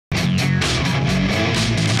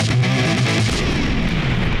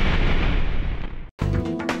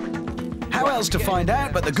else to find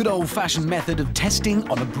out but the good old-fashioned method of testing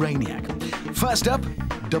on a Brainiac. First up,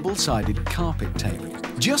 double-sided carpet tape.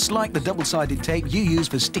 Just like the double-sided tape you use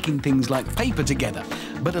for sticking things like paper together,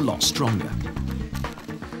 but a lot stronger.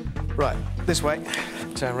 Right, this way.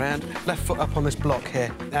 Turn around. Left foot up on this block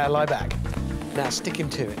here. Now lie back. Now stick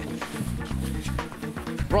him to it.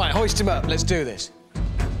 Right, hoist him up. Let's do this.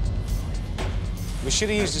 We should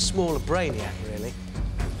have used a smaller Brainiac, really.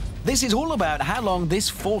 This is all about how long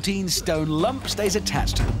this 14-stone lump stays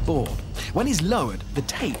attached to the board. When he's lowered, the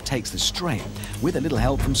tape takes the strain, with a little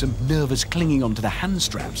help from some nervous clinging onto the hand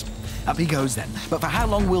straps. Up he goes then. But for how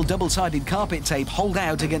long will double-sided carpet tape hold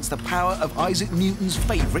out against the power of Isaac Newton's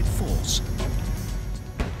favourite force?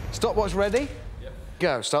 Stopwatch ready? Yep.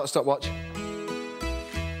 Go. Start the stopwatch.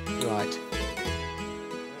 Right.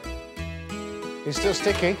 He's still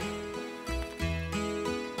sticking.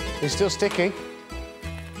 He's still sticking.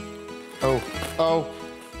 Oh, oh,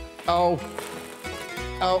 oh,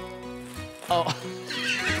 oh, oh.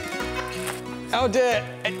 Oh dear.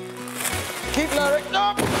 Keep lowering.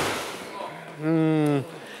 No.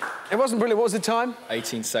 It wasn't brilliant. What was the time?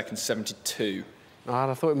 18 seconds, 72.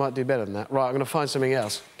 I thought we might do better than that. Right, I'm going to find something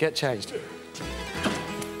else. Get changed.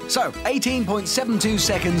 So, 18.72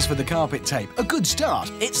 seconds for the carpet tape. A good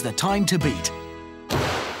start. It's the time to beat.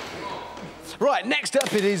 Right, next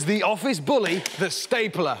up it is the office bully, the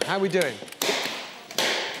stapler. How are we doing?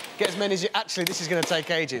 Get as many as you... Actually, this is going to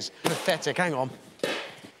take ages. Pathetic. Hang on.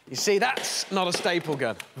 You see, that's not a staple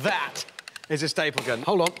gun. That is a staple gun.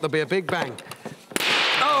 Hold on, there'll be a big bang.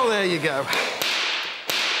 Oh, there you go.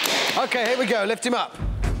 OK, here we go. Lift him up.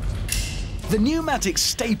 The pneumatic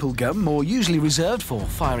staple gun, more usually reserved for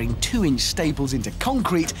firing 2-inch staples into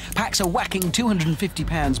concrete, packs a whacking 250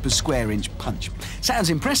 pounds per square inch punch. Sounds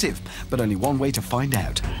impressive, but only one way to find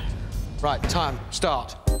out. Right, time,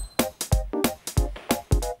 start.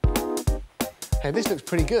 Hey, this looks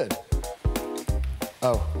pretty good.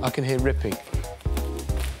 Oh, I can hear ripping.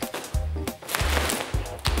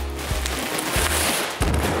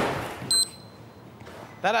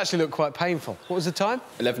 That actually looked quite painful. What was the time?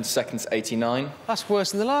 11 seconds, 89. That's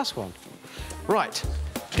worse than the last one. Right,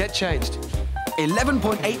 get changed.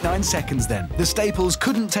 11.89 seconds then. The staples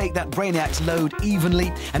couldn't take that Brainiac's load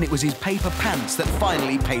evenly, and it was his paper pants that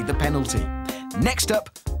finally paid the penalty. Next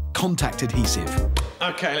up, contact adhesive.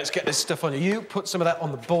 OK, let's get this stuff on you. You put some of that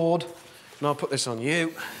on the board, and I'll put this on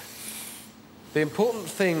you. The important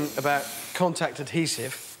thing about contact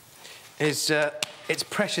adhesive is it's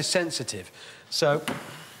pressure sensitive. So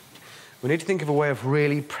we need to think of a way of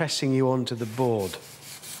really pressing you onto the board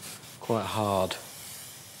quite hard.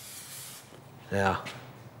 Yeah.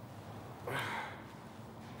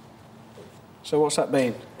 So what's that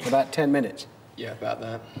been? About 10 minutes? Yeah, about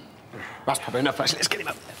that. That's probably enough, actually. Let's get him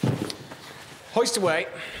up there. Hoist away.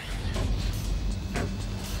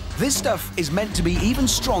 This stuff is meant to be even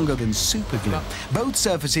stronger than superglue. Both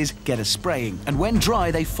surfaces get a spraying, and when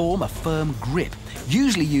dry, they form a firm grip,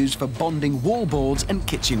 usually used for bonding wallboards and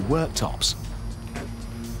kitchen worktops.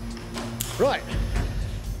 Right.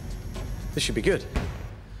 This should be good.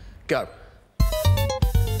 Go.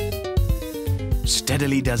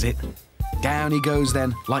 Steadily does it. Down he goes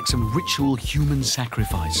then, like some ritual human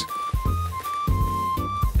sacrifice.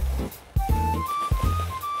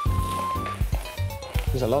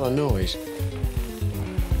 There's a lot of noise.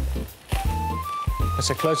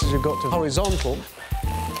 That's as close as we've got to horizontal.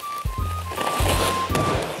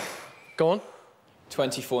 Go on.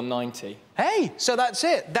 24.90. Hey, so that's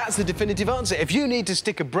it. That's the definitive answer. If you need to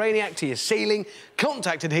stick a Brainiac to your ceiling,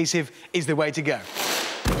 contact adhesive is the way to go.